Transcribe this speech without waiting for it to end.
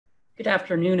Good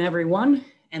afternoon, everyone,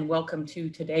 and welcome to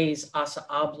today's ASA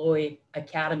Abloy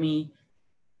Academy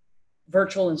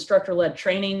virtual instructor-led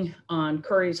training on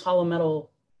Curries hollow metal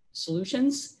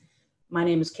solutions. My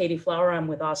name is Katie Flower. I'm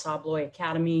with ASA Abloy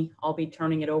Academy. I'll be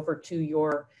turning it over to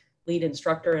your lead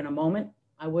instructor in a moment.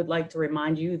 I would like to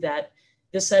remind you that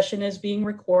this session is being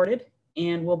recorded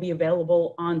and will be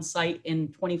available on site in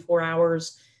 24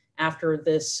 hours after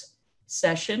this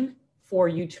session for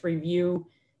you to review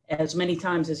as many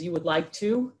times as you would like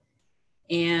to.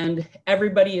 And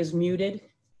everybody is muted.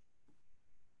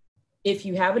 If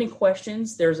you have any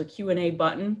questions, there's a Q&A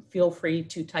button. Feel free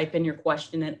to type in your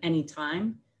question at any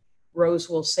time. Rose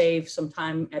will save some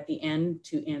time at the end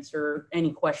to answer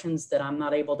any questions that I'm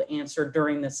not able to answer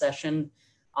during the session.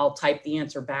 I'll type the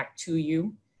answer back to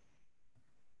you.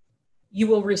 You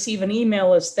will receive an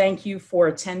email as thank you for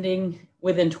attending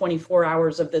within 24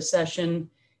 hours of the session,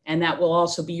 and that will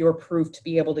also be your proof to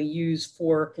be able to use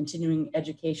for continuing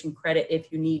education credit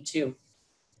if you need to.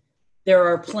 There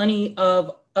are plenty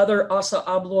of other ASA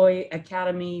Abloy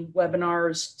Academy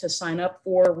webinars to sign up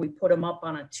for. We put them up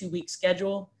on a 2-week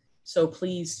schedule, so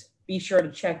please be sure to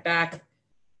check back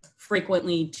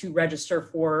frequently to register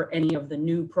for any of the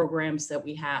new programs that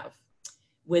we have.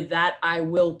 With that, I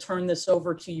will turn this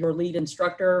over to your lead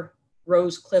instructor,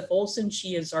 Rose Cliff Olsen.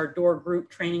 She is our door group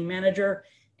training manager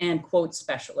and quote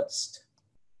specialist.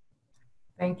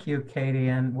 Thank you, Katie,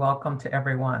 and welcome to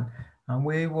everyone.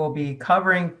 We will be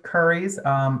covering Curries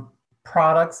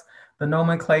products, the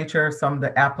nomenclature, some of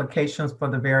the applications for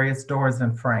the various doors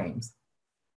and frames.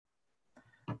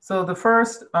 So the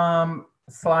first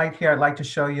slide here I'd like to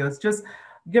show you is just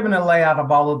giving a layout of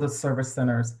all of the service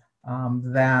centers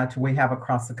that we have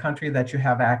across the country that you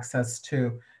have access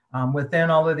to. Within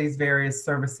all of these various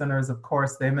service centers, of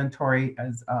course, the inventory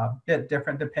is a bit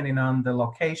different depending on the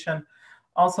location.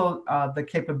 Also, the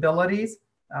capabilities.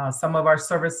 Some of our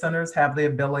service centers have the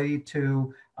ability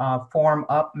to form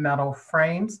up metal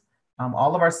frames.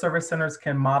 All of our service centers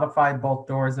can modify both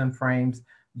doors and frames,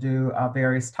 do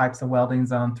various types of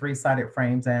weldings on 3-sided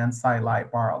frames and side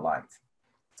light, bar lights.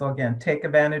 So again, take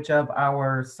advantage of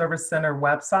our service center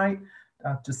website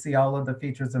to see all of the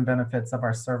features and benefits of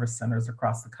our service centers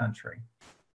across the country.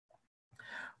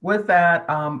 With that,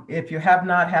 if you have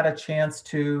not had a chance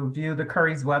to view the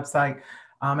Curries website,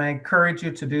 I encourage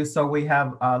you to do so. We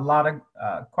have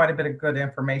quite a bit of good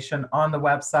information on the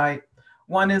website.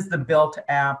 One is the Built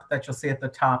app that you'll see at the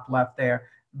top left there.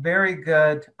 Very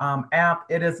good app.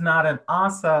 It is not an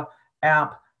ASA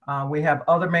app. We have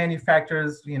other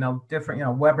manufacturers,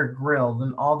 different, Weber Grill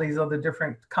and all these other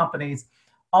different companies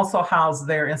also house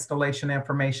their installation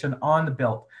information on the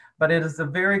Built. But it is a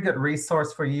very good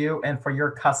resource for you and for your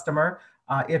customer.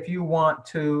 If you want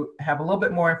to have a little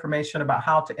bit more information about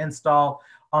how to install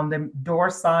on the door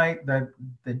side,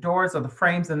 the doors or the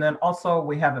frames, and then also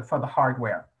we have it for the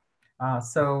hardware.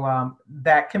 So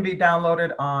that can be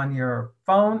downloaded on your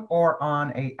phone or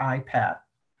on an iPad.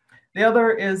 The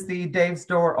other is the Dave's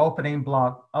Door Opening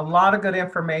blog. A lot of good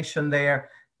information there.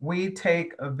 We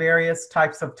take various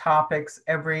types of topics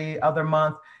every other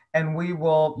month, and we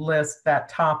will list that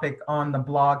topic on the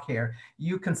blog here.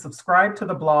 You can subscribe to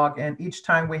the blog, and each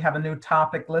time we have a new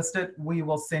topic listed, we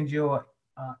will send you an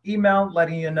email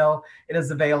letting you know it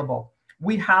is available.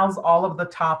 We house all of the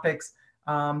topics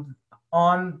on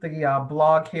the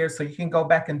blog here, so you can go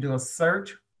back and do a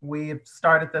search. We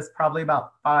started this probably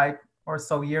about 5 or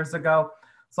so years ago.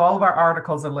 So all of our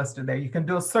articles are listed there. You can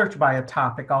do a search by a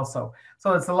topic also.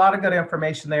 So it's a lot of good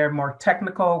information there, more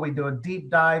technical. We do a deep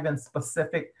dive in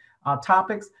specific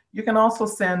topics. You can also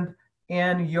send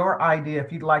in your idea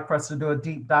if you'd like for us to do a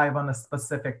deep dive on a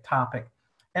specific topic.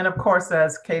 And of course,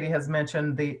 as Katie has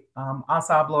mentioned, the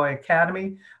ASA Abloy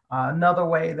Academy, another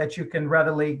way that you can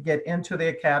readily get into the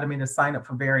academy to sign up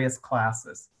for various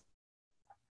classes.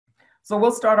 So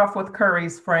we'll start off with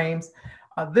Curries frames.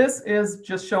 This is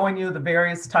just showing you the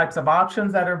various types of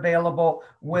options that are available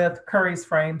with Curries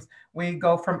frames. We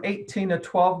go from 18 to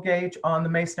 12 gauge on the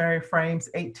masonry frames,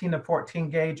 18 to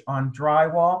 14 gauge on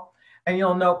drywall. And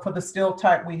you'll note for the steel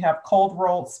type, we have cold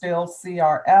rolled steel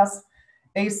CRS,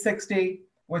 A60,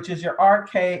 which is your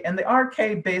RK. And the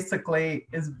RK basically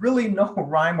is really no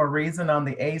rhyme or reason on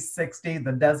the A60,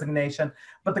 the designation.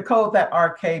 But the code that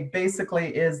RK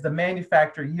basically is the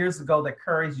manufacturer years ago that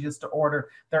Curries used to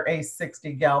order their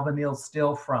A60 galvanneal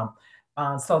steel from.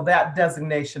 So that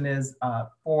designation is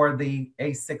for the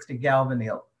A60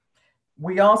 galvanneal.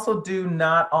 We also do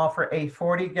not offer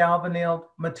A40 galvanneal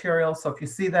material. So if you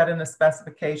see that in the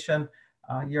specification,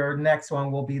 your next one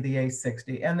will be the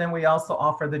A60. And then we also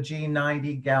offer the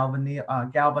G90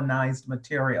 galvanized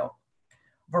material.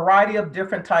 variety of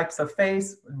different types of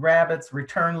face, rabbets,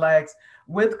 return legs.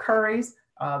 With Curries,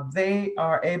 they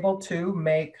are able to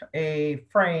make a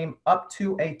frame up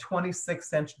to a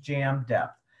 26-inch jam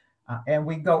depth. And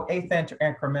we go 1/8 inch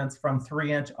increments from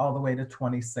 3-inch all the way to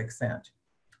 26-inch.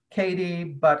 Katie,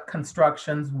 butt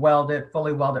constructions, welded,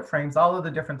 fully welded frames, all of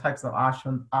the different types of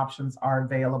options are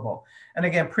available. And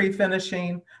again,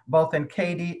 pre-finishing both in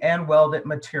Katie and welded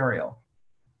material.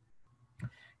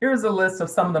 Here's a list of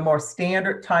some of the more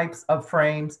standard types of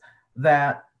frames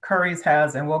that Curries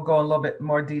has, and we'll go a little bit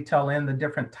more detail in the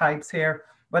different types here.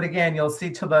 But again, you'll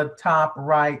see to the top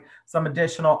right some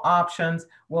additional options.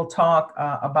 We'll talk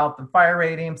about the fire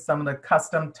rating, some of the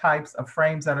custom types of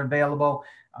frames that are available,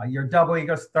 your double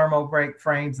egress thermal break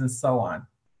frames, and so on.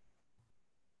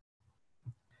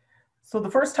 So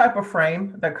the first type of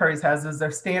frame that Curries has is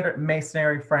their standard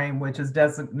masonry frame, which is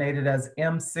designated as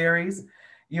M series.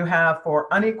 You have for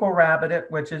unequal rabbeted,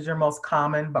 which is your most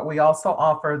common, but we also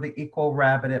offer the equal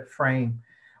rabbeted frame.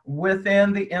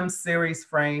 Within the M series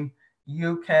frame,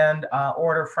 you can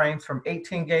order frames from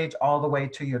 18 gauge all the way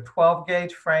to your 12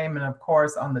 gauge frame. And of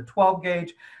course, on the 12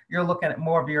 gauge, you're looking at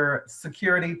more of your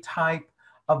security type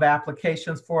of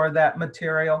applications for that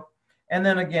material. And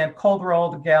then again, cold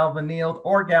rolled, galvanized,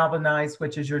 or galvanized,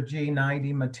 which is your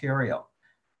G90 material.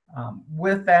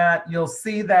 With that, you'll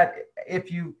see that if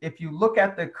you look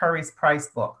at the Curries price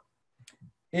book,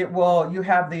 you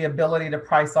have the ability to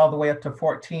price all the way up to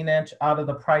 14-inch out of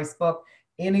the price book.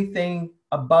 Anything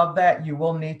above that, you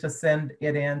will need to send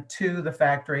it in to the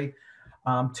factory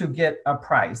to get a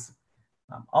price.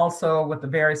 Also, with the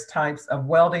various types of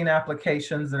welding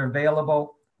applications that are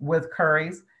available with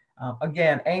Curries.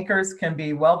 Again, anchors can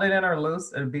be welded in or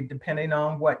loose. It'll be depending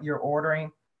on what you're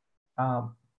ordering,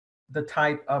 the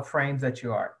type of frames that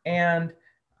you are. And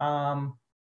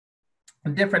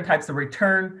different types of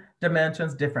return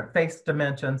dimensions, different face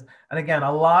dimensions. And again,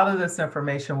 a lot of this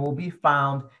information will be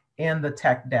found in the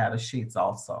tech data sheets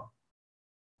also.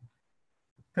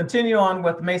 Continue on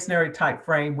with masonry type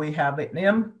frame. We have an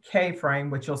MK frame,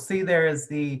 which you'll see there is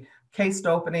the cased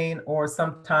opening, or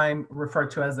sometimes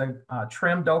referred to as a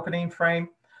trimmed opening frame,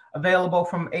 available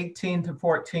from 18 to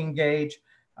 14 gauge,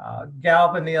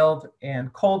 galvanized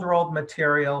and cold rolled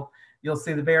material. You'll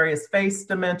see the various face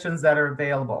dimensions that are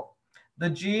available. The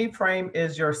G frame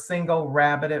is your single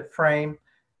rabbeted frame.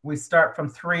 We start from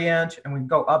 3-inch and we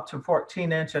go up to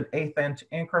 14-inch and 1/8 inch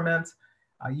increments.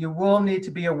 You will need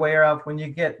to be aware of when you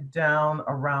get down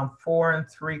around 4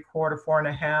 3/4, 4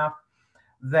 1/2,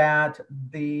 that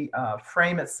the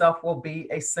frame itself will be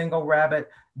a single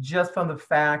rabbet, just from the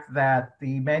fact that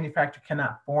the manufacturer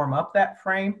cannot form up that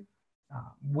frame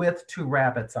with 2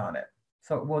 rabbets on it.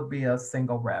 So it would be a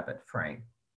single rabbet frame.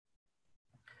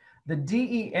 The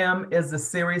DEM is the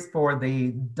series for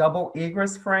the double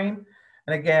egress frame.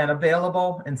 And again,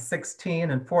 available in 16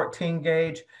 and 14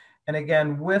 gauge. And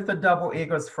again, with the double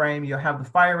egress frame, you'll have the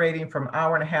fire rating from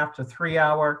 1.5 hours to 3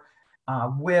 hours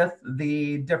with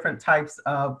the different types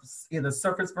of either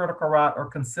surface vertical rod or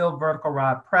concealed vertical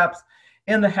rod preps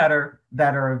in the header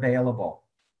that are available.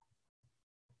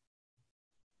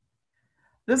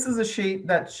 This is a sheet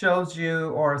that shows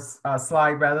you, or a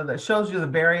slide rather, that shows you the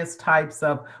various types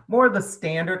of more of the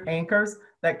standard anchors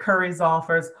that Curries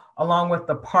offers, along with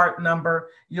the part number.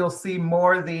 You'll see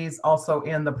more of these also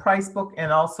in the price book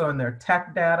and also in their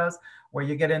tech data, where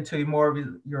you get into more of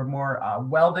your more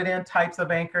welded in types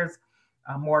of anchors,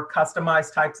 more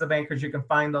customized types of anchors. You can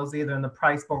find those either in the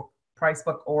price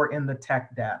book or in the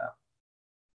tech data.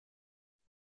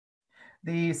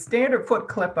 The standard foot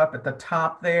clip up at the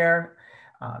top there,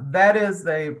 that is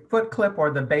the foot clip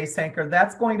or the base anchor.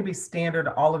 That's going to be standard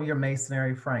to all of your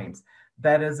masonry frames.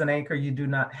 That is an anchor you do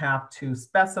not have to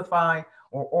specify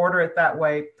or order it that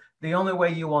way. The only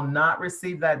way you will not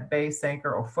receive that base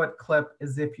anchor or foot clip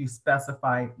is if you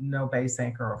specify no base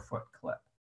anchor or foot clip.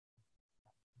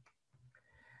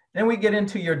 Then we get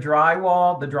into your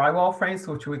drywall, the drywall frames,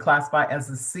 which we classify as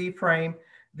the C frame.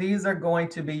 These are going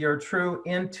to be your true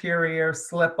interior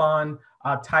slip-on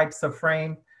types of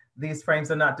frame. These frames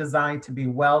are not designed to be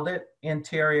welded,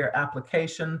 interior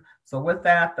application. So with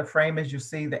that, the frame, as you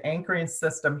see, the anchoring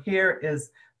system here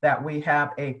is that we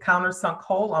have a countersunk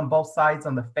hole on both sides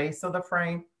on the face of the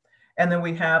frame. And then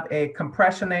we have a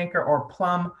compression anchor or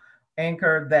plumb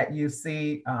anchor that you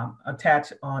see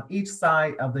attached on each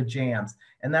side of the jambs.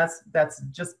 And that's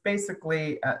just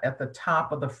basically at the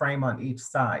top of the frame on each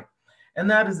side. And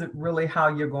that is really how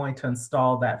you're going to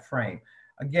install that frame.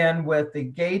 Again, with the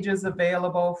gauges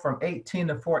available from 18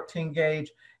 to 14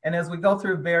 gauge. And as we go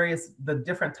through the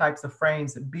different types of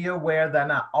frames, be aware that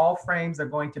not all frames are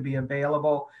going to be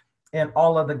available in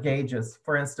all of the gauges.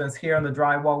 For instance, here on the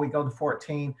drywall, we go to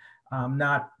 14,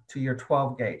 not to your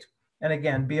 12 gauge. And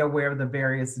again, be aware of the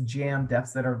various jam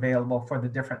depths that are available for the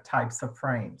different types of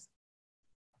frames.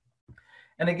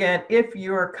 And again, if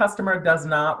your customer does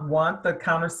not want the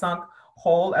countersunk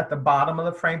hole at the bottom of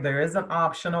the frame, there is an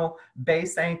optional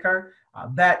base anchor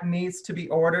that needs to be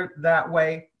ordered that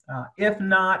way. If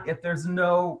not, if there's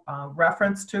no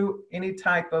reference to any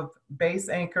type of base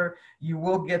anchor, you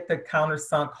will get the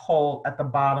countersunk hole at the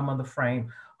bottom of the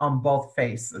frame on both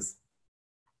faces.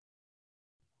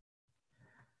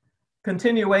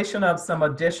 Continuation of some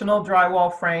additional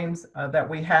drywall frames that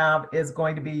we have is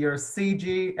going to be your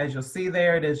CG. As you'll see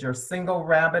there, it is your single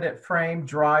rabbeted frame,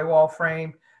 drywall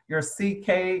frame. Your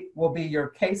CK will be your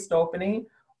cased opening,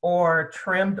 or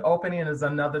trimmed opening is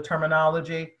another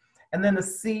terminology. And then the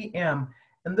CM,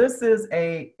 and this is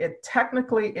it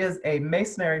technically is a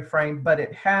masonry frame, but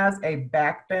it has a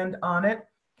back bend on it.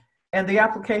 And the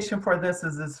application for this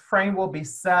is this frame will be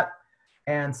set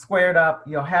and squared up.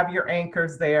 You'll have your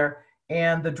anchors there,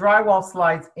 and the drywall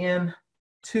slides in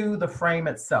to the frame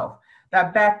itself.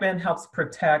 That back bend helps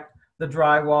protect the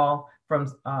drywall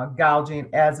from gouging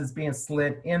as it's being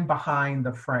slid in behind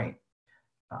the frame.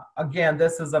 Again,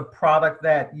 this is a product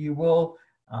that you will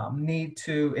need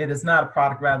to, it is not a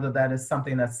product, rather, that is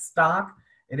something that's stock.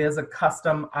 It is a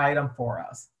custom item for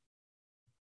us.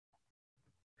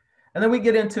 And then we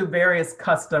get into various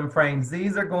custom frames.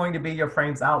 These are going to be your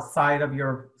frames outside of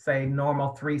your, say,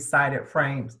 normal 3-sided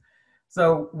frames.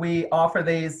 So we offer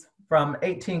these from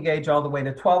 18 gauge all the way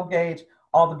to 12 gauge,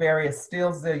 all the various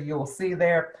steels that you will see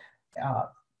there,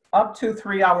 up to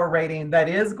 3-hour rating. That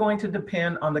is going to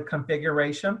depend on the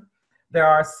configuration. There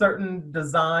are certain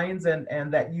designs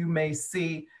and that you may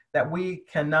see that we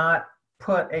cannot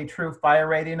put a true fire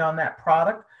rating on that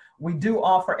product. We do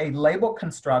offer a label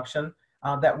construction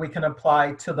that we can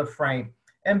apply to the frame.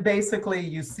 And basically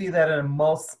you see that in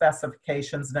most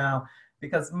specifications now,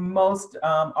 because most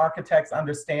architects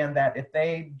understand that if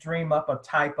they dream up a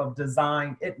type of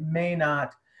design, it may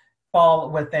not fall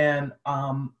within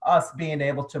us being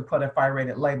able to put a fire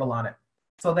rated label on it.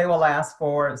 So they will ask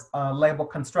for label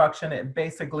construction. It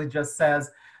basically just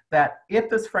says that if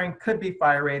this frame could be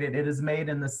fire rated, it is made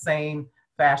in the same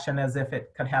fashion as if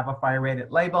it could have a fire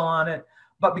rated label on it.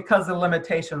 But because of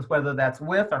limitations, whether that's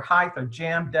width or height or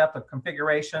jam depth or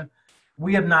configuration,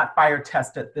 we have not fire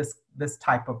tested this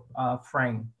type of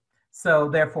frame. So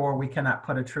therefore, we cannot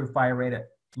put a true fire rated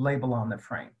label on the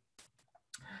frame.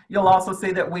 You'll also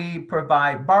see that we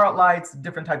provide borrowed lights,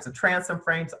 different types of transom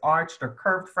frames, arched or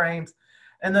curved frames.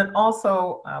 And then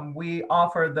also we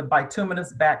offer the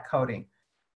bituminous back coating.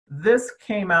 This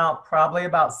came out probably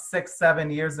about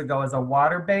 6-7 years ago as a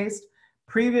water-based.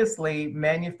 Previously,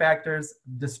 manufacturers,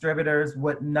 distributors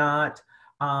would not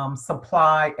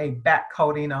supply a back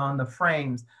coating on the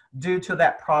frames due to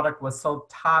that product was so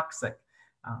toxic.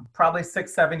 Probably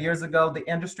 6-7 years ago, the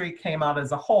industry came out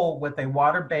as a whole with a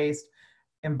water-based,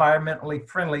 environmentally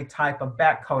friendly type of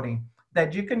back coating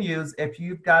that you can use if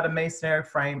you've got a masonry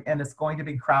frame and it's going to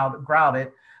be grouted.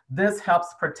 This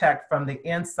helps protect from the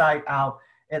inside out.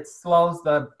 It slows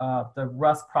the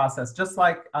rust process, just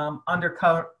like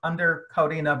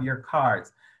undercoating of your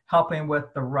cards, helping with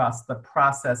the rust, the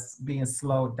process being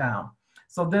slowed down.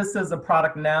 So this is a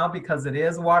product now, because it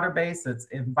is water-based, it's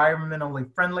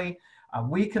environmentally friendly.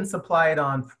 We can supply it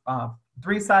on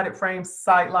 3-sided frames,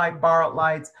 side light, borrowed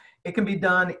lights. It can be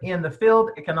done in the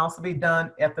field. It can also be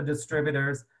done at the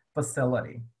distributor's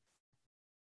facility.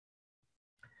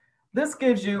 This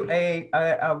gives you a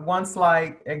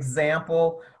one-slide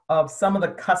example of some of the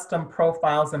custom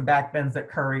profiles and backbends that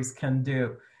Curries can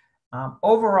do.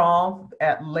 Overall,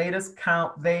 at latest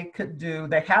count, they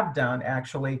have done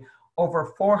actually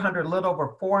over 400, little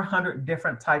over 400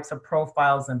 different types of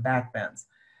profiles and backbends.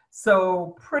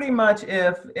 So pretty much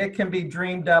if it can be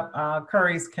dreamed up,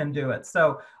 Curries can do it.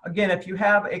 So again, if you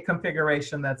have a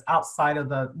configuration that's outside of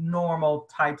the normal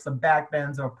types of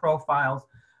backbends or profiles,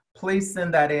 please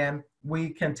send that in. We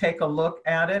can take a look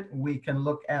at it. We can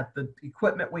look at the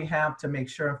equipment we have to make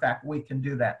sure, in fact, we can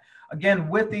do that. Again,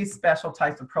 with these special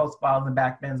types of profiles and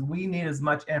backbends, we need as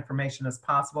much information as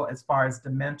possible as far as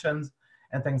dimensions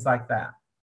and things like that.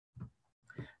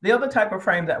 The other type of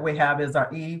frame that we have is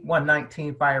our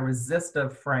E119 fire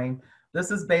resistive frame. This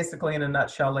is basically, in a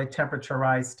nutshell, a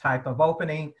temperaturized type of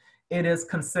opening. It is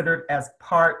considered as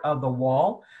part of the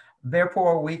wall.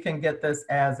 Therefore, we can get this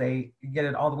get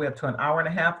it all the way up to an 1.5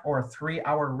 hours or a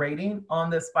 3-hour rating on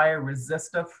this fire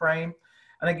resistive frame.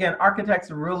 And again,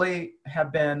 architects really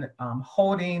have been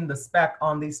holding the spec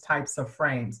on these types of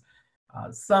frames.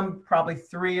 Some probably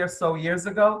 3 or so years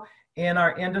ago in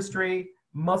our industry,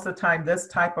 most of the time this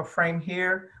type of frame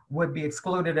here would be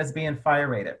excluded as being fire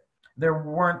rated. There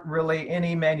weren't really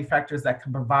any manufacturers that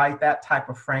could provide that type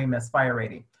of frame as fire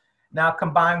rating. Now,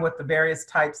 combined with the various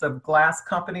types of glass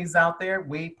companies out there,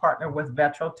 we partner with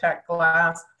Vetrotech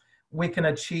Glass. We can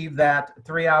achieve that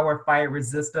 3-hour fire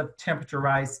resistive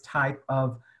temperaturized type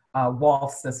of wall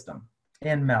system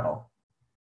in metal.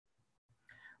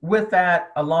 With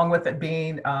that, along with it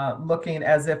being looking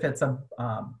as if it's a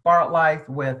bar life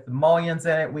with mullions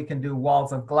in it, we can do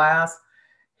walls of glass.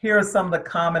 Here are some of the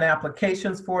common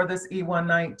applications for this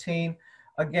E119.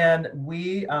 Again,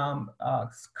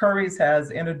 Curries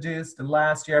has introduced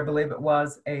last year, I believe it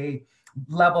was, a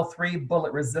level 3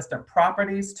 bullet resistant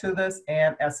properties to this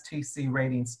and STC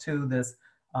ratings to this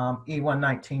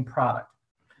E119 product.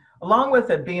 Along with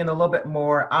it being a little bit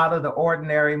more out of the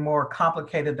ordinary, more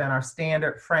complicated than our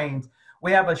standard frames,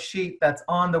 we have a sheet that's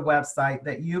on the website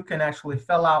that you can actually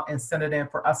fill out and send it in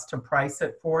for us to price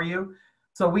it for you.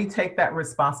 So we take that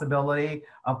responsibility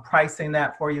of pricing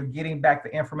that for you, getting back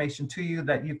the information to you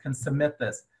that you can submit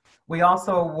this. We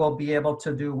also will be able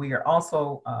to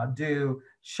do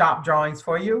shop drawings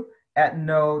for you at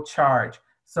no charge.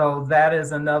 So that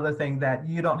is another thing that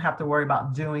you don't have to worry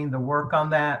about doing the work on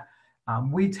that.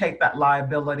 We take that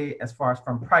liability as far as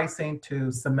from pricing to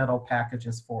submittal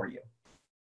packages for you.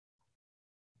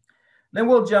 Then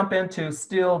we'll jump into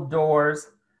steel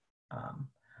doors.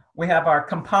 We have our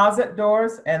composite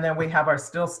doors, and then we have our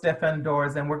steel stiffened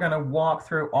doors, and we're going to walk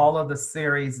through all of the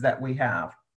series that we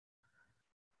have.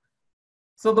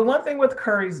 So the one thing with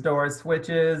Curries doors, which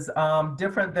is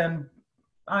different than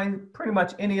pretty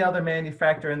much any other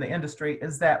manufacturer in the industry,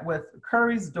 is that with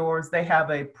Curries doors, they have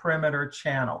a perimeter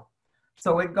channel.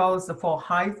 So it goes the full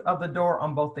height of the door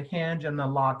on both the hinge and the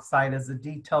lock side, as the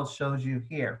detail shows you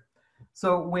here.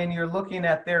 So when you're looking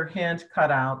at their hinge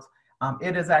cutouts,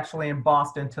 it is actually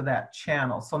embossed into that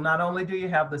channel. So not only do you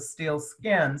have the steel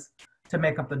skins to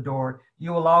make up the door,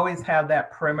 you will always have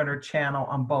that perimeter channel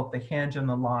on both the hinge and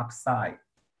the lock side.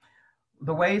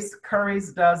 The way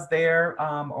Curries does their,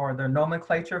 or their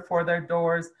nomenclature for their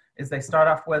doors is they start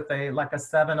off with like a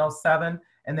 707,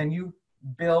 and then you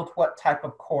build what type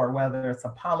of core, whether it's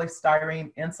a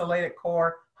polystyrene insulated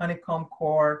core, honeycomb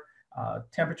core,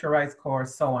 temperaturized core,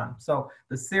 so on. So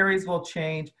the series will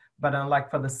change, but like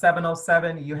for the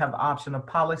 707, you have the option of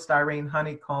polystyrene,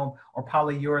 honeycomb, or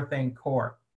polyurethane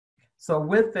core. So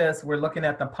with this, we're looking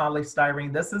at the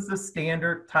polystyrene. This is the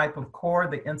standard type of core,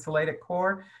 the insulated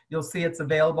core. You'll see it's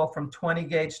available from 20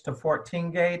 gauge to 14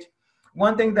 gauge.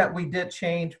 One thing that we did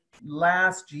change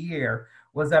last year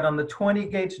was that on the 20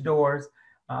 gauge doors,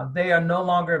 they are no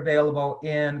longer available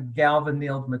in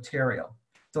galvanized material.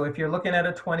 So if you're looking at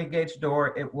a 20 gauge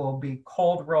door, it will be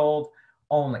cold rolled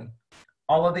only.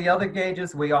 All of the other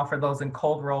gauges, we offer those in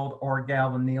cold rolled or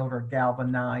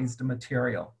galvanized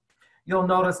material. You'll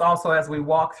notice also as we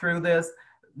walk through this,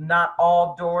 not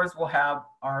all doors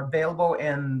are available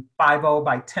in 5.0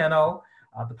 by 10.0.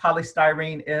 The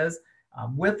polystyrene is.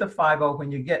 With the 5.0,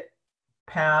 when you get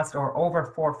past or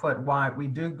over 4 foot wide, we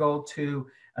do go to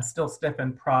a steel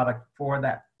stiffened product for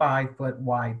that 5 foot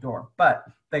wide door, but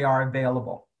they are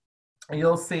available.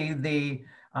 You'll see the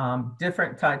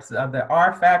different types of the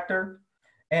R factor.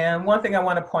 And one thing I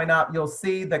want to point out, you'll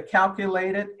see the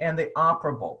calculated and the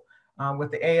operable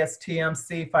with the ASTM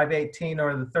C518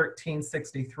 or the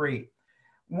 1363.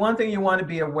 One thing you want to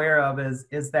be aware of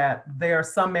is that there are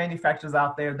some manufacturers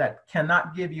out there that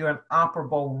cannot give you an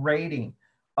operable rating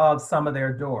of some of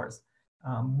their doors.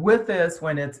 With this,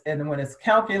 when it's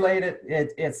calculated,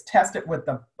 it's tested with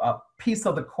a piece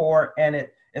of the core, and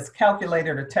it's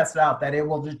calculated or tested out that it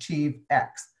will achieve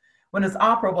X. When it's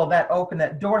operable,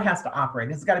 that door has to operate.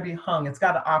 It's got to be hung. It's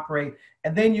got to operate,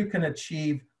 and then you can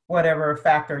achieve whatever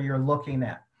factor you're looking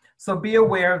at. So be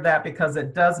aware of that, because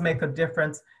it does make a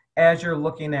difference as you're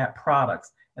looking at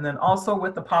products. And then also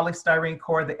with the polystyrene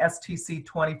core, the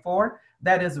STC24,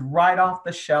 that is right off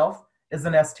the shelf, is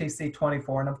an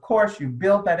STC24. And of course, you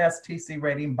build that STC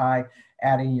rating by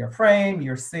adding your frame,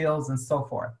 your seals, and so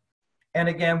forth. And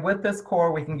again, with this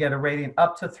core, we can get a rating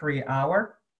up to 3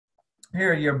 hour.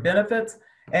 Here are your benefits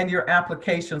and your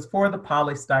applications for the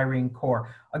polystyrene core.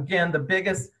 Again, the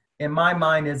biggest in my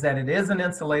mind is that it is an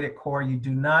insulated core. You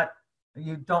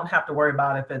don't have to worry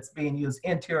about if it's being used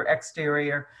interior,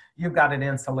 exterior. You've got an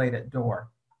insulated door.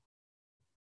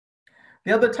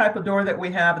 The other type of door that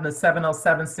we have in the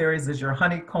 707 series is your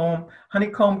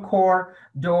honeycomb core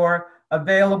door,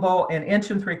 available in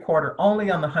 1 3/4 only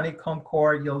on the honeycomb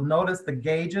core. You'll notice the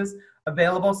gauges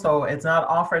available, so it's not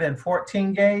offered in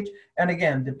 14 gauge. And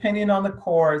again, depending on the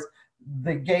cores,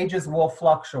 the gauges will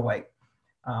fluctuate.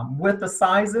 With the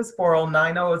sizes,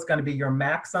 4090 is going to be your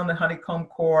max on the honeycomb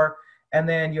core. And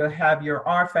then you'll have your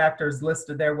R factors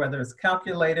listed there, whether it's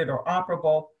calculated or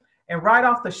operable. And right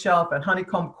off the shelf, a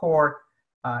honeycomb core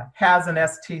has an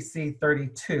STC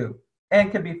 32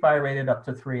 and can be fire rated up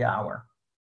to 3 hour.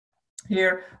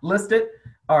 Here listed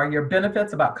are your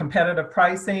benefits about competitive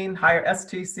pricing, higher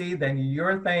STC than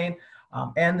urethane,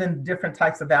 and then different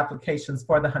types of applications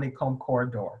for the honeycomb core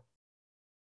door.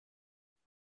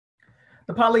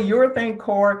 The polyurethane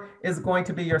core is going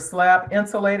to be your slab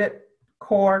insulated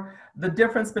core. The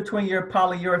difference between your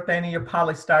polyurethane and your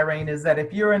polystyrene is that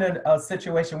if you're in a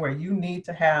situation where you need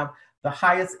to have the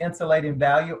highest insulating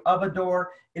value of a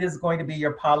door, it is going to be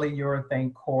your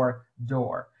polyurethane core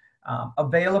door.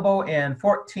 Available in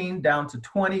 14 down to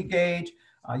 20 gauge.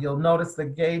 You'll notice the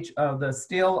gauge of the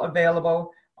steel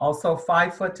available, also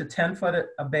 5 foot to 10 foot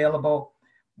available.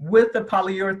 With the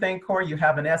polyurethane core, you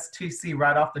have an STC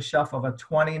right off the shelf of a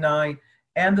 29,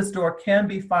 and this door can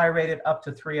be fire rated up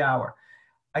to 3 hour.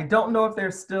 I don't know if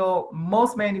there's still,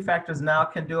 most manufacturers now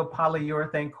can do a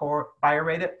polyurethane core fire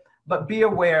rated, but be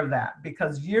aware of that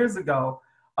because years ago,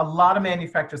 a lot of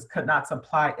manufacturers could not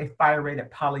supply a fire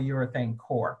rated polyurethane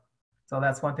core. So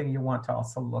that's one thing you want to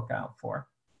also look out for.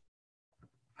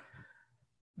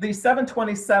 The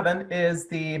 727 is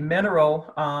the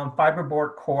mineral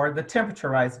fiberboard core, the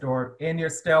temperaturized door in your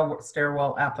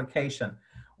stairwell application.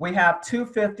 We have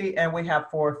 250 and we have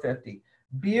 450.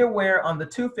 Be aware on the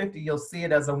 250, you'll see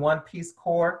it as a one-piece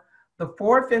core. The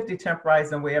 450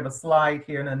 temporized, and we have a slide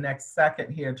here in the next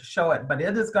second here to show it, but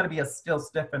it is going to be a still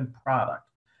stiffened product.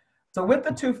 So with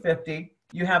the 250,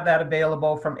 you have that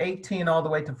available from 18 all the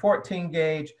way to 14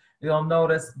 gauge. You'll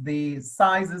notice the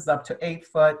sizes up to 8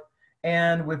 foot.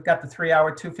 And we've got the 3 hour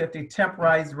 250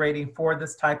 temporized rating for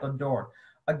this type of door.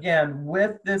 Again,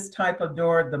 with this type of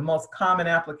door, the most common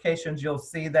applications you'll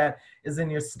see that is in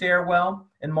your stairwell,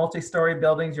 in multi-story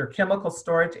buildings, your chemical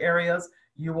storage areas,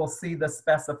 you will see this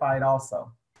specified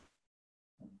also.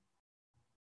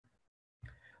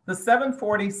 The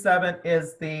 747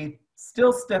 is the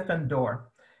still stiffened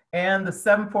door, and the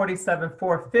 747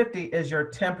 450 is your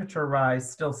temperature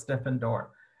rise still stiffened door.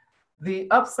 The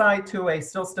upside to a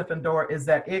still stiffened door is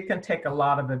that it can take a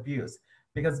lot of abuse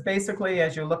because basically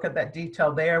as you look at that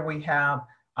detail there, we have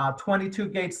 22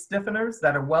 gauge stiffeners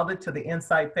that are welded to the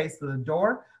inside face of the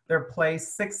door. They're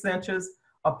placed 6 inches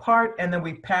apart, and then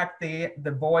we pack the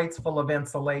voids full of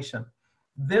insulation.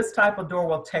 This type of door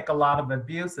will take a lot of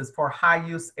abuse. It's for high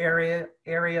use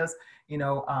areas, you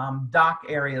know, dock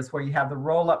areas where you have the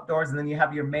roll up doors, and then you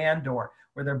have your man door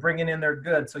where they're bringing in their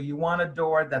goods. So you want a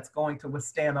door that's going to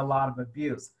withstand a lot of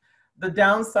abuse. The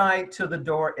downside to the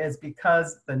door is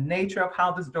because the nature of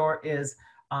how this door is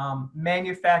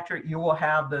manufactured, you will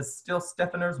have the steel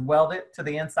stiffeners welded to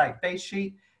the inside face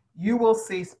sheet. You will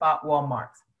see spot weld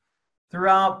marks.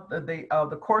 Throughout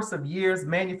the course of years,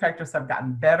 manufacturers have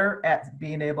gotten better at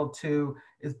being able to,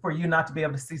 for you not to be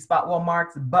able to see spot weld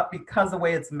marks, but because of the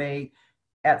way it's made,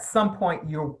 at some point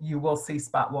you will see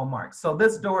spot weld marks. So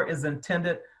this door is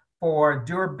intended for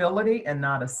durability and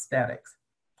not aesthetics.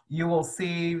 You will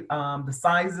see the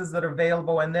sizes that are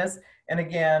available in this. And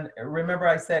again, remember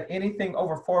I said anything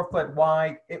over 4 foot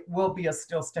wide, it will be a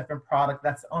still stiffened product.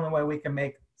 That's the only way we can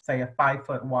make, say, a 5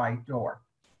 foot wide door.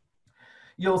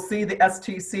 You'll see the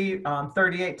STC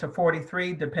 38 to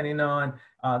 43, depending on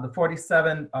the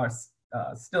 47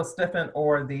 still stiffened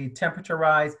or the temperature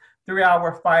rise. 3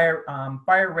 hour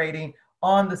fire rating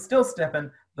on the still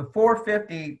stiffened. The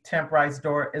 450 temporized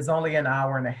door is only an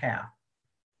hour and a half.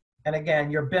 And again,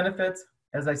 your benefits,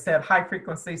 as I said, high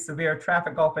frequency, severe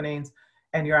traffic openings,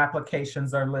 and your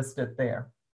applications are listed there.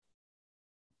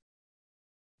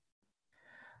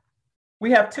 We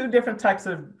have 2 different types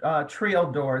of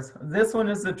trio doors. This one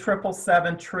is the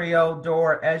 777 trio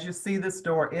door. As you see this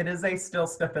door, it is a still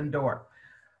stiffened door.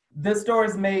 This door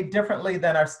is made differently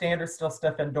than our standard still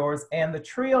stiffened doors. And the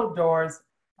trio doors,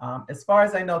 as far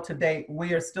as I know to date,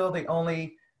 we are still the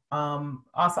only,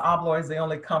 Assa Abloy is the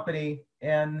only company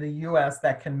in the US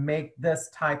that can make this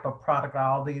type of product,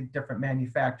 all the different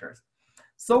manufacturers.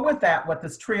 So with that, what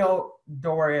this trio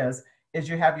door is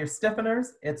you have your stiffeners,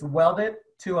 it's welded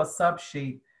to a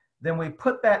subsheet. Then we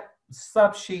put that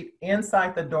subsheet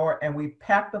inside the door and we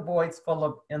pack the voids full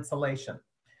of insulation.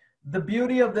 The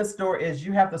beauty of this door is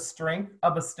you have the strength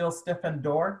of a still stiffened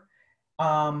door.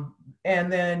 And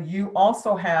then you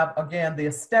also have, again, the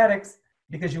aesthetics,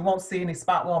 because you won't see any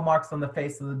spot weld marks on the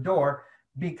face of the door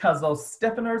because those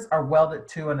stiffeners are welded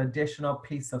to an additional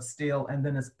piece of steel and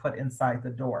then it's put inside the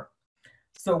door.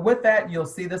 So with that, you'll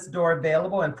see this door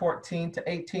available in 14 to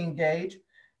 18 gauge.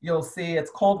 You'll see it's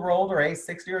cold rolled or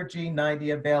A60 or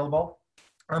G90 available.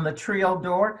 on the trio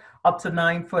door, up to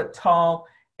 9 foot tall.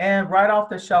 And right off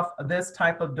the shelf, this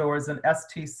type of door is an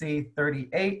STC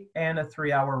 38 and a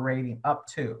 3-hour rating up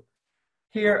to.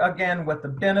 Here again with the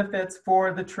benefits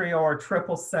for the trio or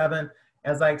 777,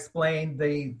 as I explained,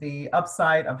 the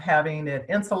upside of having it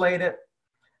insulated,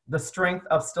 the strength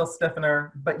of steel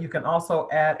stiffener, but you can also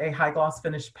add a high gloss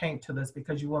finish paint to this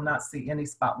because you will not see any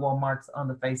spot weld marks on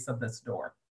the face of this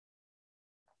door.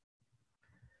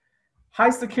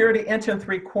 High security 1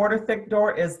 3/4 thick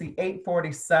door is the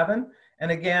 847. And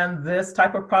again, this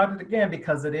type of product, again,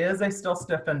 because it is a steel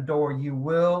stiffened door, you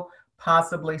will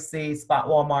possibly see spot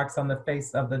weld marks on the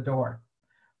face of the door.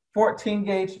 14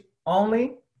 gauge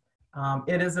only.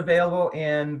 It is available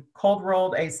in cold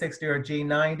rolled A60 or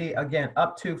G90. Again,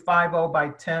 up to 50 by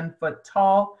 10 foot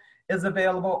tall is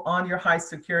available on your high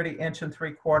security 1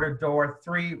 3/4 door,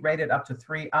 rated up to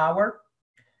 3-hour.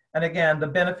 And again, the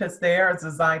benefits there is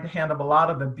designed to handle a lot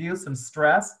of abuse and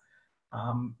stress.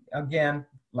 Again,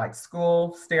 like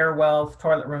school, stairwells,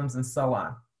 toilet rooms, and so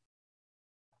on.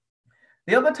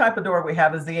 The other type of door we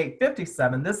have is the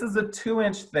 857. This is a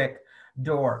 2-inch thick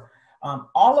door.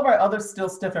 All of our other steel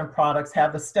stiffened products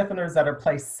have the stiffeners that are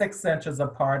placed 6 inches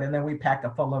apart, and then we pack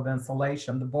it full of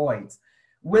insulation, the voids.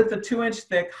 With the 2-inch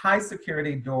thick high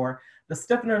security door, the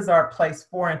stiffeners are placed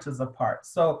 4 inches apart.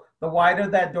 So the wider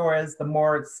that door is, the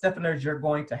more stiffeners you're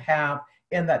going to have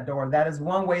in that door. That is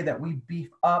one way that we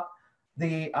beef up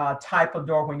the type of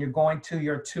door when you're going to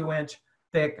your 2-inch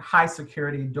thick high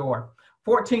security door.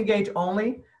 14 gauge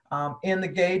only in the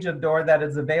gauge of door that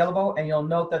is available. And you'll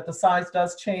note that the size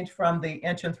does change from the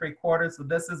 1 3/4. So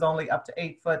this is only up to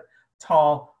 8 foot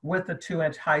tall with the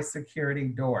 2-inch high security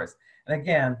doors. And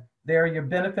again, there are your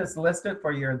benefits listed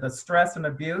for the stress and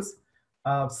abuse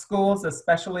of schools,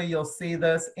 especially. You'll see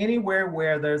this anywhere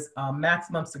where there's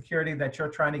maximum security that you're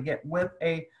trying to get with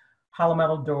a hollow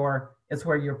metal door is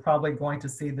where you're probably going to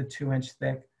see the 2-inch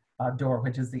thick door,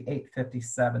 which is the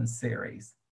 857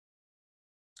 series.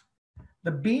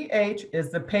 The BH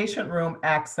is the patient room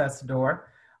access door.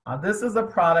 This is a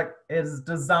product is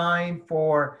designed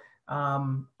for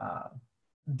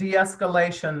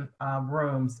de-escalation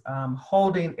rooms,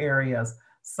 holding areas,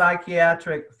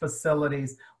 psychiatric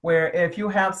facilities, where if you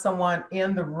have someone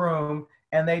in the room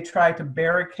and they try to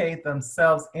barricade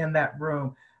themselves in that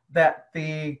room, that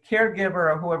the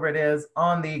caregiver or whoever it is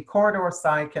on the corridor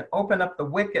side can open up the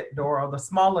wicket door or the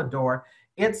smaller door.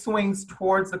 It swings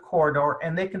towards the corridor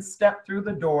and they can step through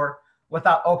the door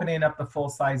without opening up the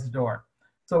full-size door.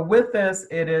 So with this,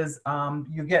 it is,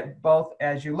 you get both.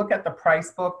 As you look at the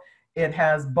price book, it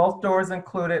has both doors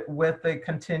included with the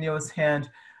continuous hinge.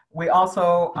 We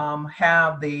also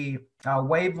have the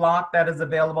wave lock that is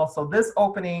available. So this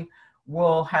opening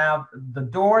will have the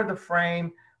door, the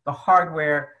frame, the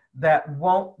hardware that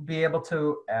won't be able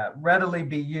to readily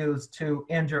be used to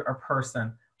injure a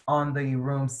person on the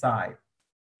room side.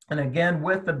 And again,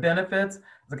 with the benefits,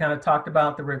 as I kind of talked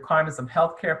about the requirements of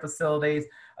healthcare facilities,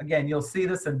 again, you'll see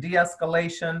this in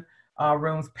de-escalation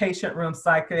rooms, patient rooms,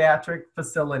 psychiatric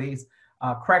facilities,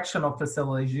 correctional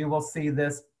facilities. You will see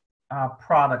this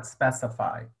product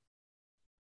specified.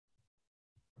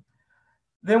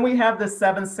 Then we have the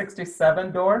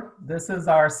 767 door. This is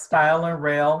our stile and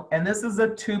rail, and this is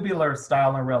a tubular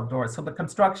stile and rail door. So the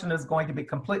construction is going to be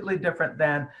completely different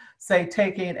than, say,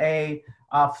 taking a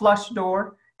flush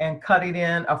door and cutting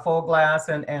in a full glass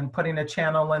and putting a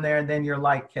channel in there and then your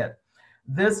light kit.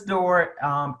 This door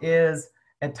is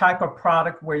a type of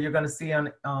product where you're going to see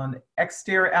on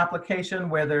exterior application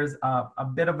where there's a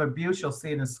bit of abuse. You'll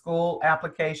see it in school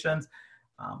applications.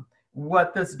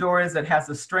 What this door is, it has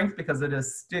a strength because it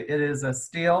is a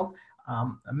steel,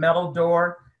 a metal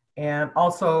door, and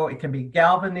also it can be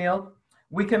galvanized.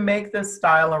 We can make this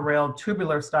stile and rail,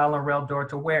 tubular stile and rail door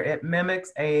to where it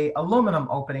mimics a aluminum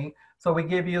opening. So we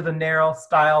give you the narrow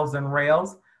stiles and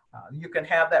rails. You can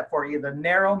have that for either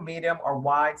narrow, medium, or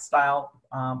wide style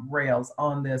rails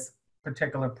on this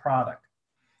particular product.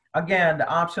 Again, the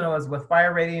optional is with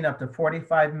fire rating up to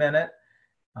 45 minutes.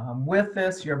 With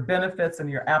this, your benefits and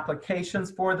your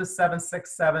applications for the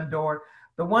 767 door.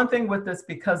 The one thing with this,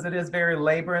 because it is very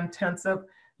labor intensive,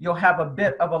 you'll have a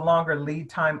bit of a longer lead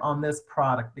time on this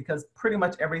product because pretty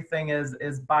much everything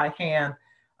is by hand.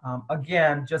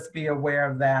 Again, just be aware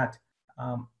of that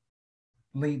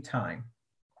lead time.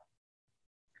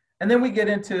 And then we get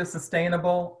into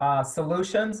sustainable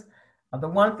solutions. The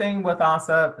one thing with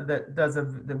ASA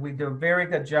that we do a very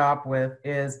good job with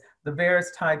is the various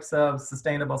types of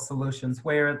sustainable solutions,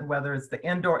 whether it's the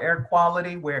indoor air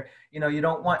quality, where you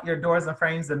don't want your doors and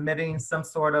frames emitting some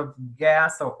sort of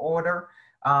gas or odor,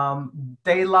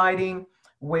 daylighting,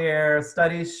 where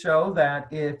studies show that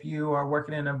if you are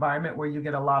working in an environment where you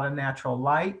get a lot of natural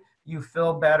light, you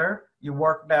feel better, you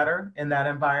work better in that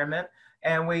environment.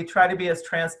 And we try to be as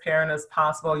transparent as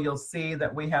possible. You'll see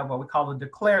that we have what we call a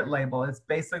declared label. It's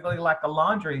basically like a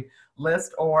laundry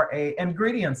list or a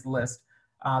ingredients list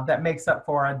that makes up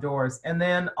for our doors. And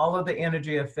then all of the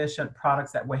energy efficient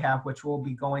products that we have, which we'll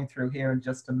be going through here in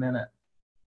just a minute.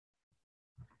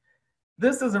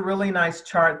 This is a really nice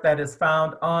chart that is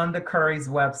found on the Curries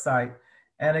website.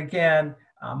 And again,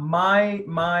 my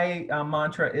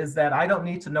mantra is that I don't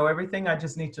need to know everything. I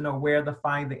just need to know where to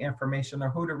find the information or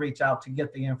who to reach out to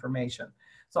get the information.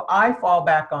 So I fall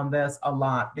back on this a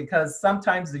lot because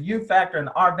sometimes the U factor and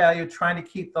R value, trying to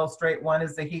keep those straight. One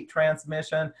is the heat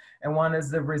transmission and one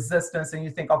is the resistance. And you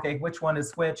think, okay, which one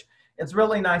is which? It's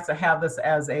really nice to have this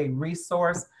as a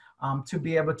resource to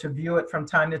be able to view it from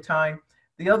time to time.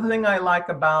 The other thing I like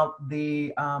about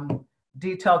the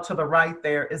detail to the right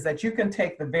there is that you can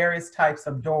take the various types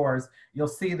of doors. You'll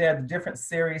see there the different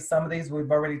series. Some of these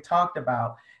we've already talked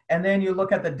about. And then you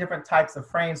look at the different types of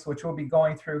frames, which we'll be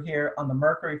going through here on the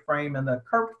Mercury frame and the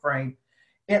curved frame.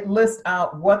 It lists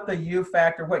out what the U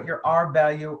factor, what your R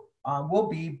value will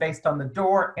be based on the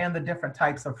door and the different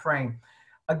types of frame.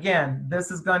 Again,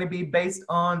 this is going to be based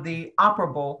on the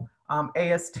operable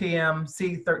ASTM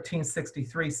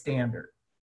C1363 standard.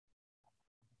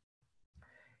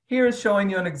 Here is showing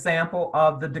you an example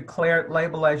of the declared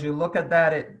label. As you look at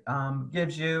that, it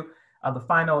gives you the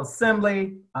final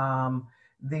assembly,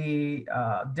 the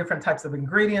different types of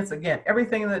ingredients. Again,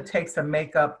 everything that it takes to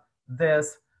make up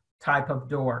this type of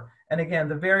door. And again,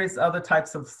 the various other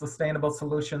types of sustainable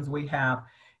solutions we have.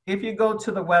 If you go to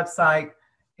the website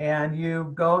and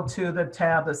you go to the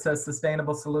tab that says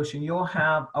sustainable solution, you'll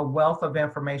have a wealth of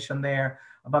information there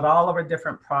about all of our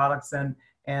different products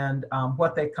and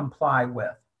what they comply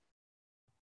with.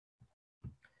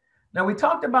 Now we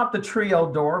talked about the trio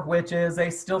door, which is a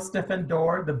still stiffened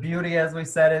door. The beauty, as we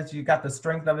said, is you got the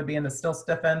strength of it being a still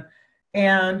stiffened,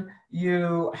 and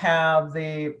you have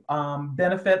the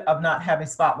benefit of not having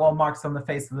spot weld marks on the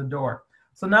face of the door.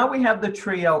 So now we have the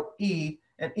trio E,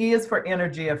 and E is for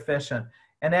energy efficient.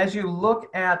 And as you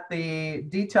look at the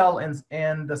detail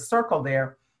in the circle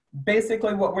there,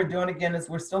 basically what we're doing again is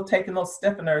we're still taking those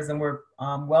stiffeners and we're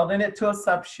welding it to a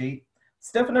subsheet.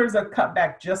 Stiffeners are cut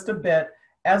back just a bit.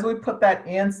 As we put that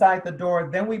inside the door,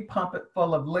 then we pump it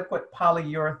full of liquid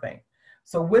polyurethane.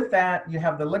 So with that, you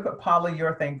have the liquid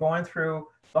polyurethane going through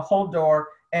the whole door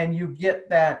and you get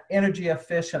that energy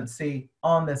efficiency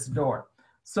on this door.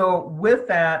 So with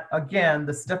that, again,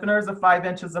 the stiffeners are 5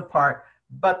 inches apart,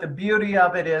 but the beauty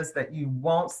of it is that you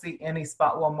won't see any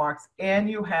spot weld marks and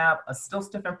you have a still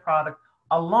stiffened product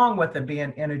along with it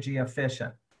being energy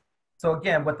efficient. So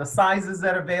again, with the sizes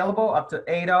that are available up to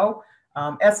 8.0,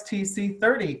 STC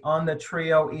 30 on the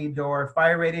Trio E door,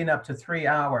 fire rating up to 3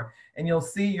 hours. And you'll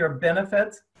see your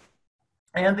benefits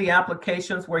and the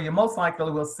applications where you most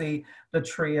likely will see the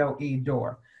Trio E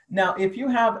door. Now, if you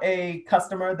have a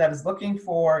customer that is looking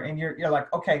for, and you're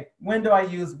like, okay, when do I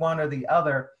use one or the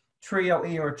other, Trio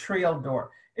E or Trio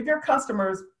door? If your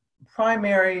customer's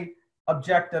primary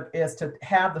objective is to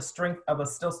have the strength of a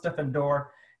still stiffened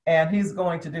door, and he's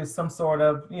going to do some sort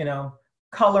of,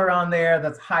 color on there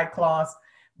that's high gloss,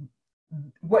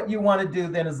 what you want to do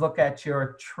then is look at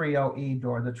your Trio E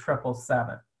door, the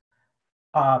 777.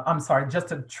 I'm sorry, just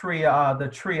the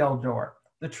Trio door.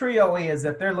 The Trio E is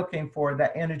if they're looking for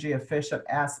that energy efficient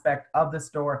aspect of this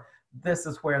door, this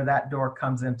is where that door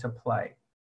comes into play.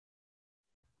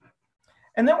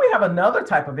 And then we have another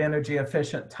type of energy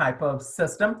efficient type of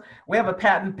system. We have a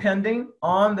patent pending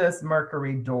on this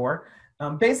Mercury door.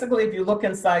 Basically, if you look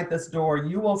inside this door,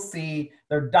 you will see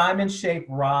they're diamond-shaped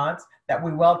rods that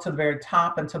we weld to the very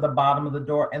top and to the bottom of the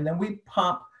door, and then we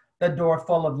pump the door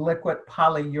full of liquid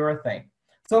polyurethane.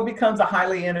 So it becomes a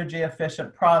highly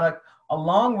energy-efficient product,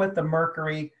 along with the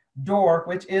Mercury door,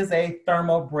 which is a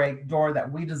thermal break door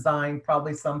that we designed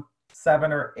probably some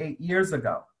 7 or 8 years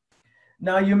ago.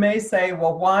 Now you may say,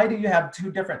 well, why do you have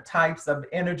two different types of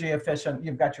energy efficient?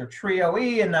 You've got your Trio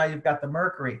E and now you've got the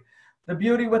Mercury. The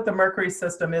beauty with the Mercury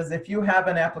system is if you have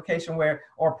an application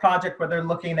or project where they're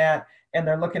looking at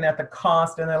the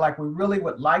cost and they're like, we really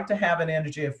would like to have an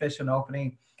energy efficient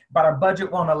opening, but our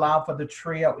budget won't allow for the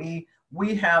Trio E,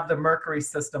 we have the Mercury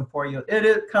system for you.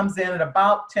 It comes in at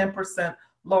about 10%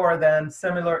 lower than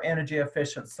similar energy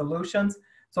efficient solutions.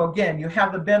 So again, you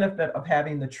have the benefit of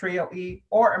having the Trio E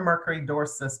or a Mercury door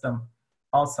system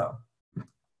also.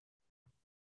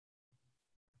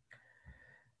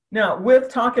 Now, with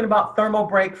talking about thermal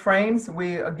break frames,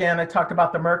 I talked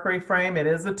about the Mercury frame. It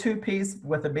is a two-piece.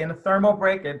 With it being a thermal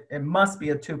break, it must be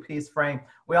a two-piece frame.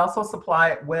 We also supply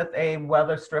it with a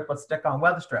weather strip, a stick-on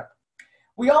weather strip.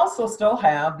 We also still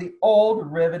have the old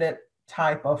riveted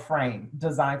type of frame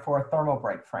designed for a thermal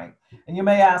break frame. And you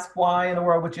may ask, why in the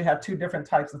world would you have two different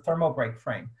types of thermal break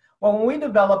frame? Well, when we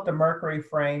developed the Mercury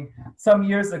frame some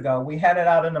years ago, we had it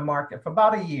out in the market for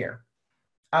about a year.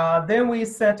 Then we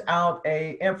sent out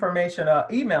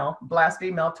blast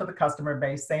email to the customer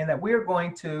base saying that we're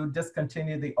going to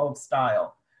discontinue the old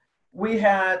style. We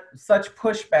had such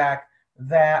pushback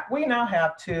that we now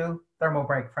have two thermal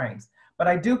break frames. But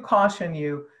I do caution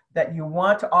you that you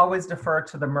want to always defer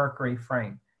to the Mercury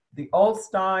frame. The old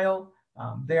style,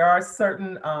 there are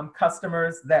certain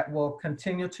customers that will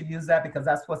continue to use that because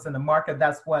that's what's in the market.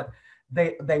 That's what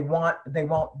they want. They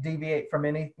won't deviate from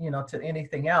to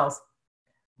anything else.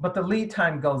 But the lead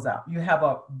time goes out. You have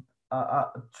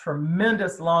a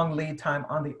tremendous long lead time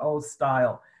on the old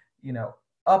style,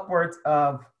 upwards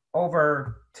of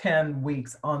over 10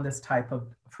 weeks on this type of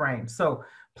frame. So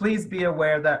please be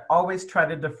aware that always try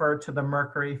to defer to the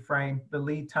Mercury frame. The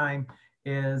lead time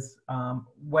is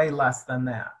way less than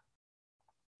that.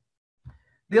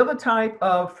 The other type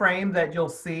of frame that you'll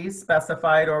see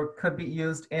specified or could be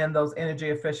used in those energy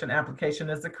efficient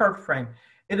applications is the curved frame.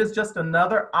 It is just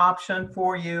another option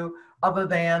for you other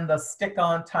than the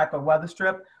stick-on type of weather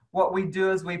strip. What we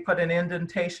do is we put an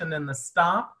indentation in the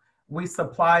stop. We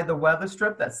supply the weather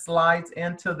strip that slides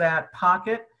into that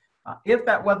pocket. If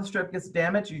that weather strip gets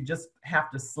damaged, you just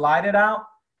have to slide it out,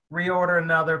 reorder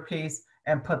another piece,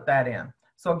 and put that in.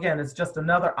 So again, it's just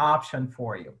another option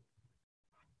for you.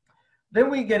 Then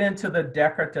we get into the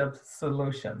decorative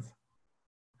solutions.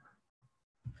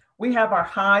 We have our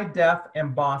high def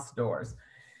embossed doors.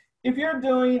 If you're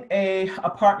doing a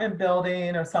apartment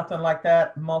building or something like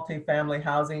that, multifamily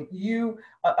housing,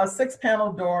 a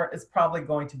 6-panel door is probably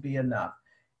going to be enough.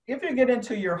 If you get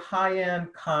into your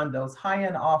high-end condos,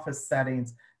 high-end office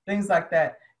settings, things like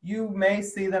that, you may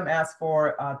see them ask for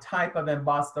a type of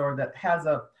embossed door that has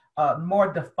a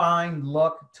more defined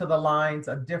look to the lines,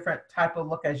 a different type of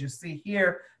look as you see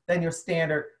here than your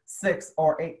standard 6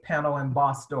 or 8-panel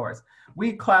embossed doors.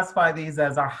 We classify these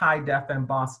as our high-def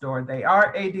embossed door. They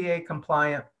are ADA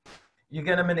compliant. You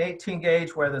get them in 18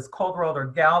 gauge, whether it's cold rolled or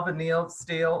galvanized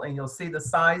steel, and you'll see the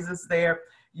sizes there.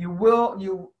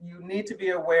 You need to be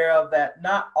aware of that.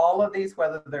 Not all of these,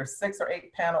 whether they're 6 or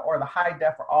 8-panel or the high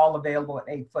def, are all available at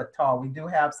 8 foot tall. We do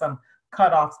have some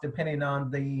cutoffs depending on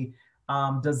the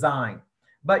design.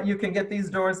 But you can get these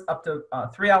doors up to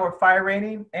 3-hour fire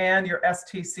rating and your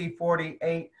STC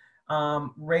 48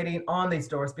 rating on these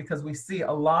doors, because we see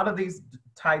a lot of these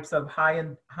types of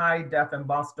high def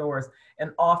embossed doors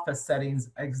in office settings,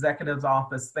 executive's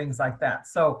office, things like that.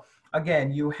 So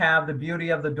again, you have the beauty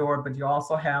of the door, but you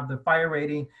also have the fire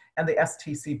rating and the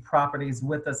STC properties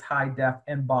with this high def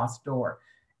embossed door.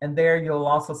 And there you'll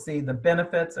also see the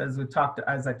benefits as I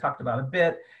talked about a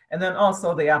bit, and then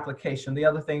also the application. The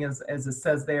other thing is, as it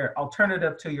says there,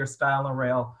 alternative to your style and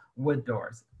rail wood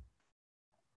doors.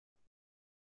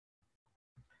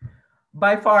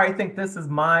 By far, I think this is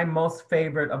my most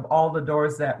favorite of all the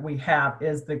doors that we have,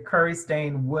 is the Curry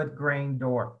stain wood grain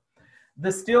door.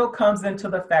 The steel comes into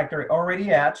the factory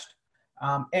already etched.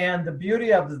 And the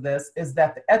beauty of this is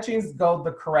that the etchings go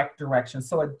the correct direction.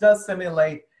 So it does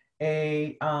simulate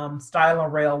a style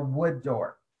and rail wood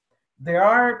door. There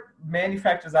are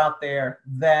manufacturers out there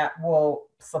that will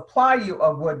supply you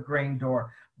a wood grain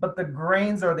door, but the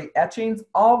grains or the etchings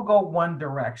all go one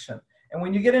direction. And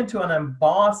when you get into an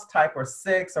embossed type or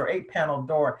 6 or 8-panel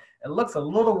door, it looks a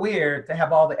little weird to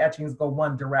have all the etchings go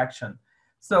one direction.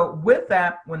 So with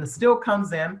that, when the steel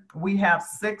comes in, we have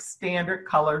 6 standard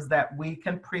colors that we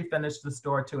can pre-finish the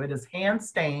door to. It is hand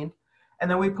stained,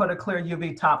 and then we put a clear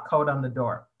UV top coat on the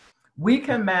door. We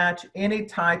can match any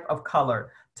type of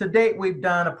color. To date, we've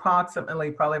done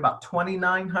approximately probably about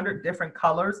 2,900 different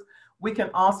colors. We can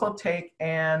also take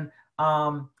and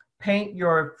paint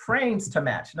your frames to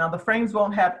match. Now the frames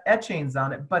won't have etchings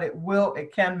on it, but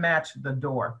it can match the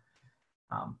door.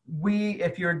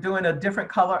 If you're doing a different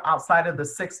color outside of the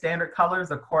 6 standard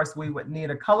colors, of course, we would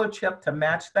need a color chip to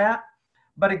match that.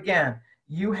 But again,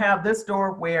 you have this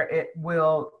door where it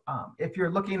will, if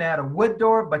you're looking at a wood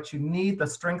door, but you need the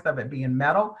strength of it being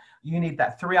metal, you need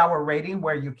that 3-hour rating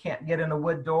where you can't get in a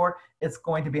wood door. It's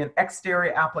going to be an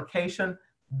exterior application.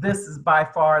 This is by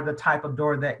far the type of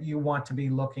door that you want to be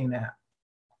looking at.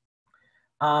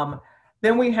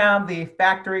 Then we have the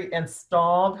factory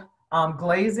installed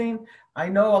glazing. I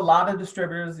know a lot of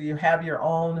distributors, you have your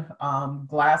own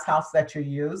glass house that you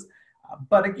use.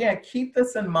 But again, keep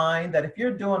this in mind that if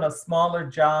you're doing a smaller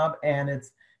job and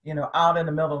it's, out in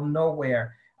the middle of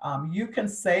nowhere, you can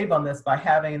save on this by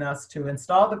having us to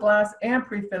install the glass and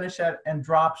pre-finish it and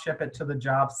drop ship it to the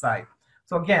job site.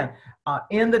 So again,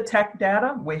 in the tech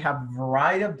data, we have a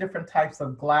variety of different types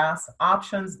of glass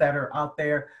options that are out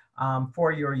there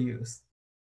for your use.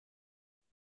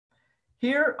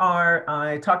 Here are,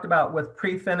 I talked about with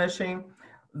pre-finishing.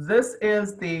 This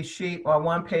is the sheet, or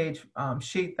one-page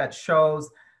sheet that shows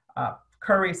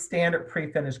Curry's standard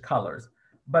pre-finished colors.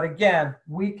 But again,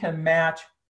 we can match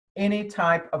any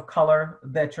type of color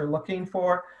that you're looking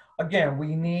for. Again,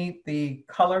 we need the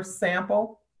color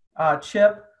sample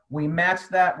chip. We match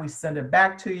that, we send it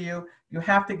back to you. You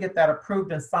have to get that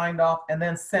approved and signed off and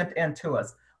then sent in to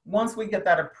us. Once we get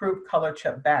that approved color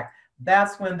chip back,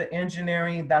 that's when the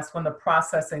engineering, that's when the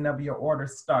processing of your order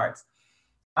starts.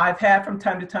 I've had from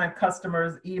time to time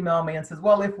customers email me and says,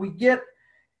 well, if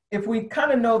we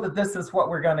kind of know that this is what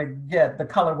we're going to get, the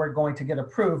color we're going to get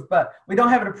approved, but we don't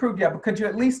have it approved yet, but could you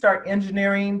at least start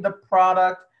engineering the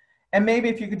product? And maybe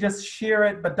if you could just shear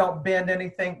it, but don't bend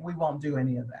anything, we won't do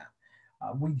any of that.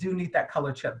 We do need that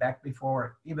color chip back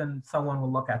before even someone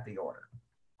will look at the order.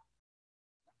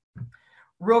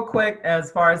 Real quick,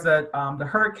 as far as the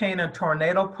hurricane and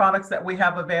tornado products that we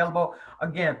have available,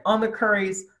 again, on the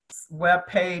Curry's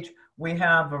webpage, we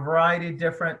have a variety of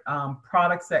different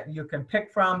products that you can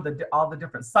pick from, all the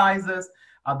different sizes,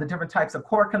 the different types of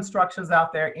core constructions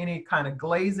out there, any kind of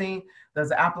glazing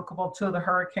that's applicable to the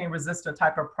hurricane resistant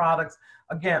type of products.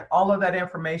 Again, all of that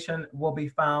information will be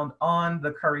found on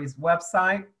the Curry's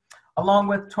website, along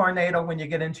with tornado when you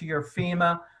get into your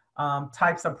FEMA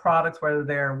types of products, whether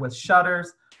they're with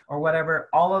shutters or whatever,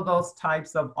 all of those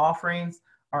types of offerings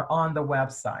are on the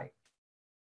website.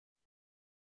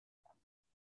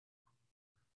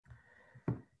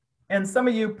 And some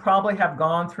of you probably have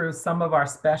gone through some of our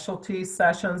specialty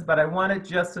sessions, but I wanted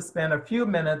just to spend a few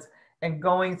minutes and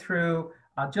going through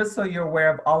just so you're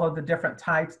aware of all of the different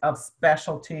types of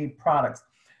specialty products.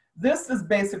 This is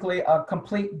basically a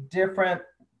complete different,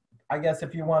 I guess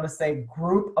if you want to say,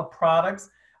 group of products.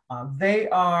 They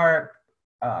are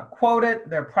quoted,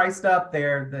 they're priced up,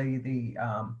 the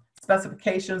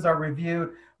specifications are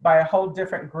reviewed by a whole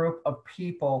different group of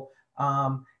people.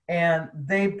 And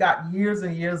they've got years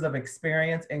and years of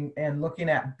experience in looking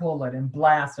at bullet and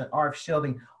blast and RF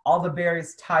shielding, all the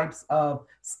various types of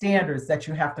standards that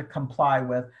you have to comply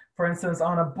with. For instance,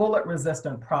 on a bullet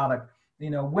resistant product,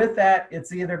 with that,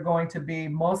 it's either going to be,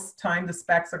 most time the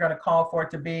specs are going to call for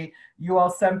it to be UL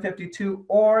 752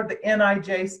 or the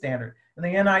NIJ standard. And the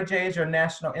NIJ is your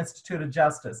National Institute of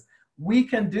Justice. We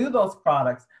can do those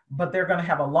products, but they're going to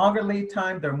have a longer lead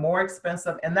time, they're more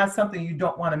expensive, and that's something you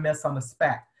don't want to miss on the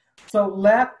spec. So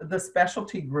let the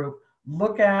specialty group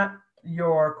look at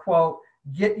your quote,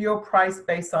 get your price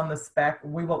based on the spec.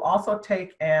 We will also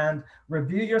take and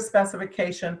review your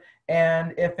specification,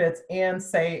 and if it's in,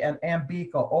 say, an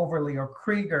Ambico, Overly, or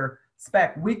Krieger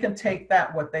spec, we can take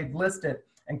that, what they've listed,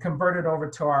 and convert it over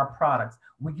to our products.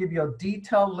 We give you a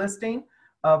detailed listing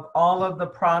of all of the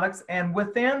products, and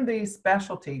within the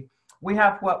specialty, we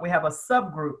have a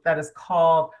subgroup that is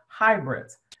called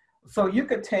hybrids. So you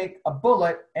could take a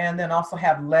bullet and then also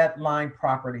have lead line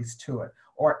properties to it,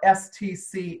 or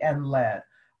STC and lead,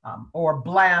 or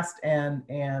blast and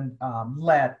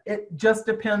lead. It just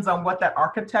depends on what that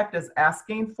architect is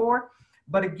asking for.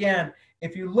 But again,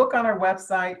 if you look on our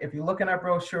website, if you look in our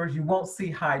brochures, you won't see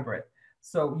hybrid.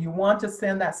 So you want to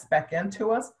send that spec in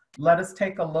to us, let us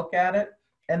take a look at it,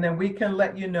 and then we can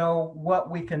let you know what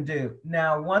we can do.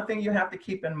 Now, one thing you have to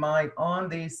keep in mind on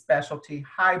these specialty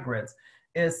hybrids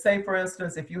is, say, for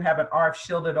instance, if you have an RF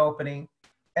shielded opening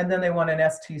and then they want an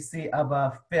STC of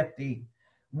a 50,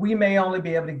 we may only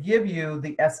be able to give you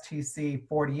the STC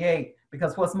 48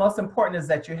 because what's most important is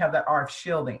that you have that RF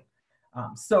shielding.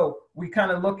 So we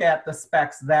kind of look at the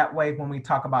specs that way when we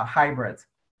talk about hybrids.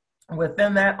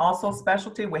 Within that also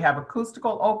specialty, we have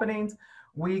acoustical openings.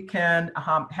 We can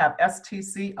have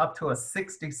STC up to a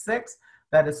 66.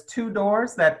 That is 2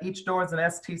 doors, that each door is an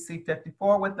STC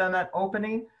 54 within that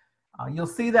opening. You'll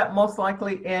see that most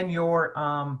likely in your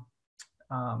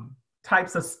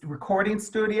types of recording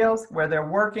studios where they're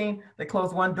working. They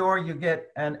close one door, you get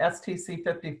an STC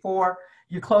 54.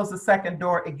 You close the second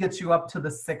door, it gets you up to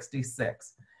the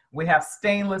 66. We have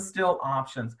stainless steel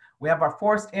options. We have our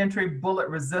forced entry bullet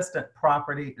resistant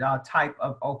property type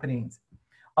of openings,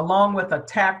 along with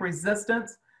attack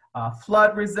resistance,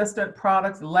 flood resistant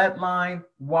products, lead line,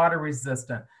 water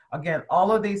resistant. Again,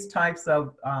 all of these types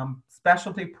of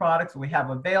specialty products we have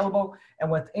available, and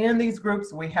within these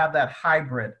groups we have that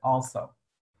hybrid also.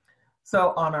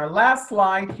 So on our last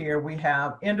slide here, we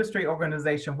have industry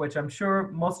organization, which I'm sure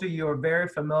most of you are very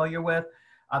familiar with.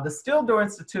 The Still Door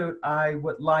Institute, I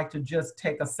would like to just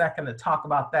take a second to talk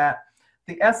about that.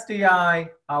 The SDI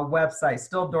website,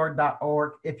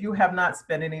 stilldoor.org, if you have not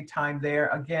spent any time there,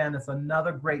 again, it's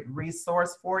another great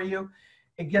resource for you.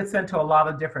 It gets into a lot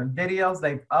of different videos.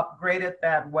 They've upgraded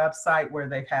that website where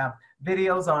they have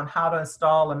videos on how to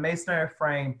install a masonry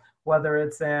frame, whether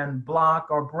it's in block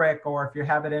or brick, or if you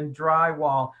have it in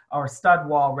drywall or stud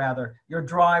wall rather, your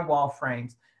drywall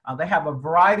frames. They have a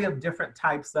variety of different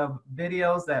types of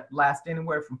videos that last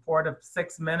anywhere from 4 to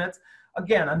 6 minutes.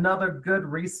 Again, another good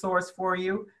resource for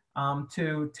you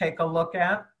to take a look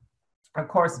at. Of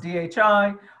course,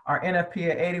 DHI, our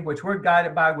NFPA 80, which we're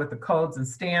guided by with the codes and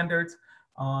standards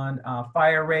on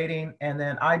fire rating, and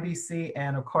then IBC,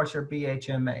 and of course your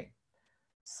BHMA.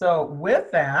 So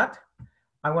with that,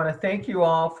 I want to thank you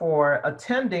all for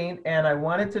attending, and I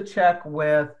wanted to check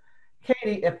with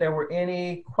Katie if there were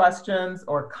any questions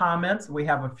or comments. We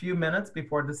have a few minutes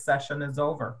before the session is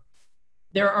over.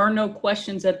 There are no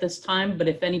questions at this time, but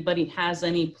if anybody has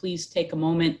any, please take a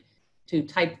moment to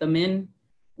type them in.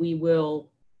 We will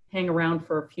hang around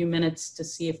for a few minutes to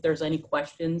see if there's any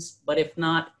questions, but if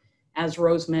not, as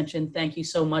Rose mentioned, thank you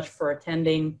so much for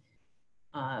attending.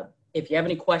 If you have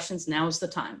any questions, now is the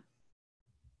time.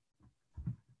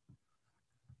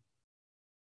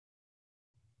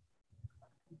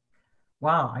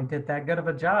 Wow, I did that good of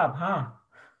a job, huh?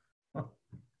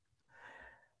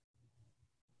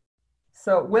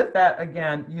 So with that,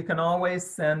 again, you can always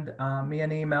send me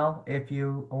an email if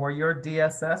you, or your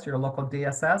DSS, your local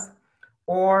DSS,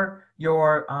 or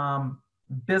your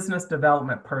business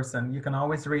development person. You can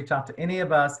always reach out to any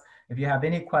of us if you have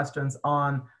any questions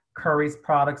on Curry's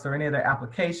products or any of the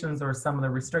applications or some of the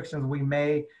restrictions we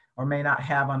may or may not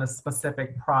have on a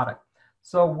specific product.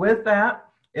 So with that,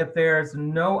 if there's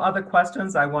no other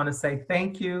questions, I want to say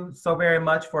thank you so very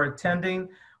much for attending.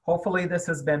 Hopefully this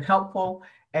has been helpful,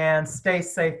 and stay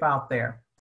safe out there.